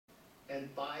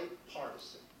and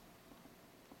bipartisan.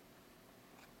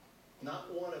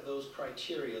 Not one of those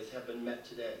criteria have been met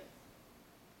today.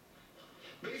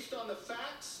 Based on the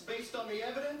facts, based on the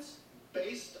evidence,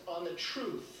 based on the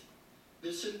truth,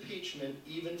 this impeachment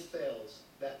even fails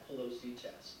that Pelosi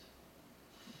test.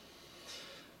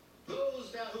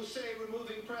 Those now who say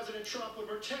removing President Trump would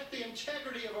protect the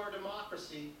integrity of our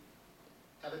democracy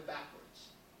have it backwards.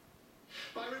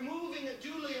 By removing a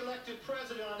duly elected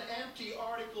president on empty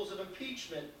articles of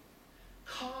impeachment,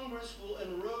 Congress will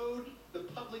erode the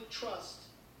public trust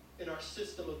in our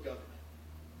system of government.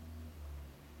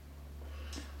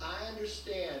 I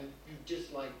understand you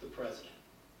dislike the president,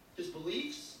 his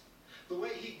beliefs, the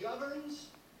way he governs,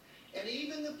 and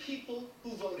even the people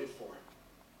who voted for him.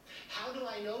 How do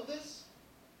I know this?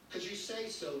 Because you say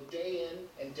so day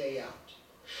in and day out.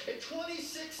 In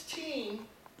 2016,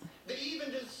 they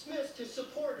even dismissed his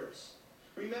supporters.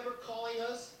 Remember calling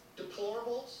us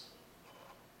deplorables?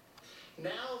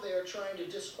 Now they are trying to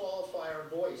disqualify our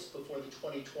voice before the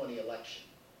 2020 election.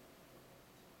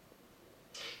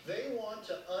 They want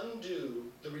to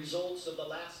undo the results of the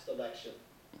last election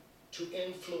to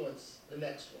influence the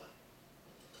next one.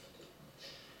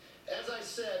 As I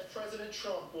said, President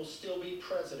Trump will still be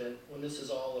president when this is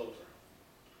all over.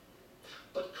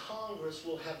 But Congress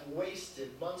will have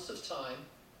wasted months of time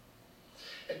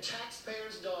and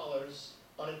taxpayers' dollars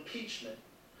on impeachment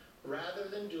rather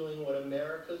than doing what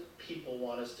America's people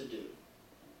want us to do.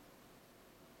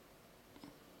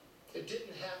 It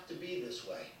didn't have to be this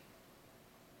way.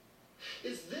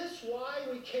 Is this why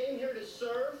we came here to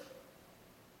serve?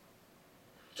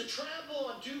 To trample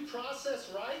on due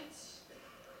process rights?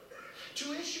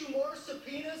 To issue more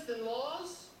subpoenas than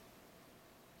laws?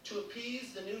 To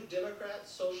appease the new Democrat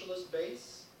socialist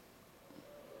base?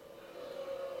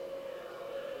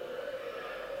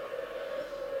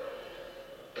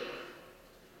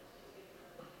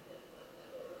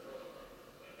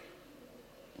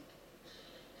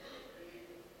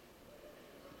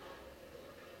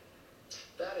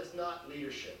 That is not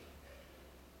leadership.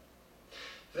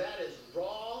 That is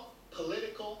raw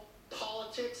political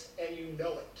politics, and you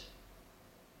know it.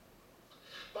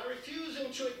 By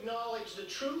refusing to acknowledge the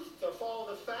truth or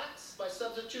follow the facts, by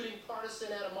substituting partisan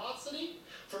animosity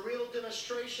for real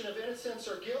demonstration of innocence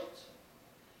or guilt,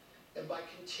 and by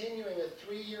continuing a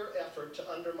 3-year effort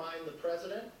to undermine the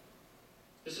president,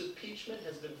 this impeachment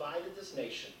has divided this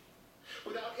nation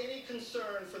without any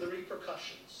concern for the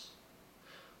repercussions.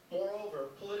 Moreover,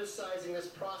 politicizing this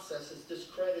process has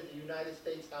discredited the United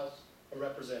States House of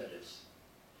Representatives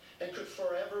and could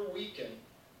forever weaken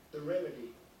the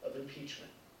remedy of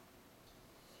impeachment.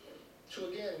 To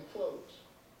again quote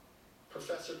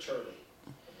Professor Turley,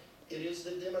 it is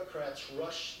the Democrats'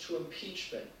 rush to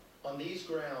impeachment on these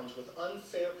grounds with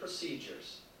unfair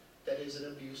procedures that is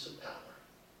an abuse of power.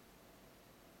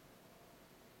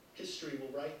 History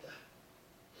will write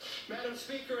that. Madam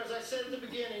Speaker, as I said at the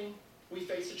beginning, we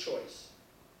face a choice.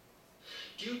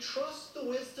 Do you trust the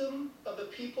wisdom of the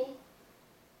people?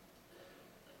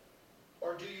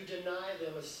 Or do you deny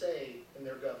them a say in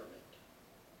their government?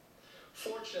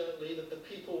 Fortunately, that the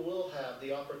people will have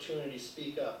the opportunity to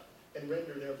speak up and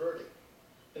render their verdict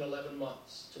in 11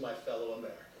 months to my fellow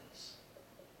Americans.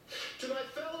 To my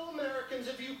fellow Americans,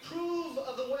 if you approve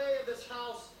of the way this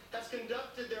House has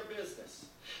conducted their business,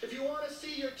 if you want to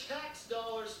see your tax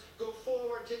dollars go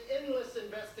forward to endless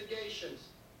investigations,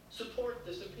 support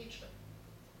this impeachment.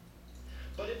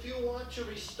 But if you want to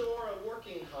restore a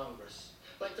working Congress,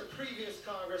 like the previous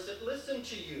Congress that listened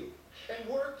to you and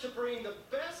worked to bring the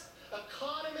best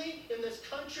economy in this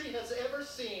country has ever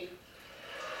seen,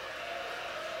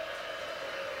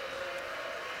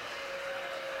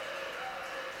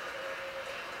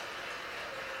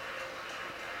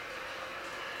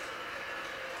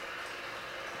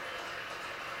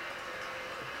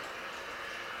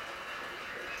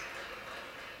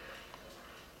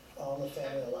 all in the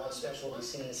family, the live special will be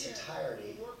seen in its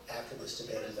entirety after this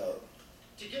debate and vote.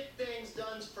 To get things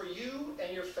done for you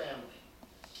and your family,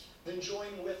 then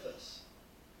join with us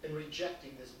in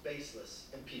rejecting this baseless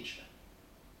impeachment.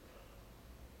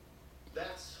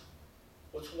 That's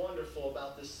what's wonderful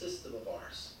about this system of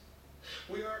ours.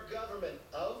 We are a government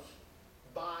of,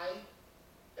 by,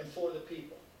 and for the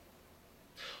people.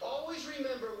 Always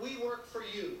remember, we work for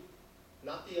you,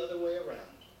 not the other way around.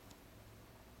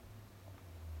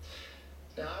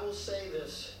 Now, I will say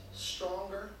this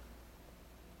stronger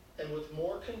and with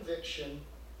more conviction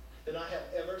than I have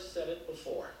ever said it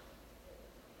before.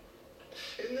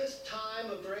 In this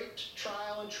time of great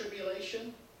trial and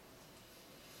tribulation,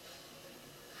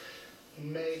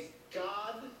 may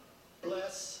God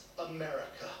bless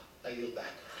America. I yield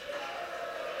back.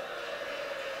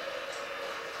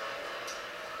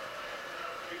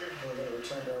 We're going to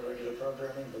return to our regular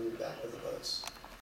programming. We'll be back with the votes.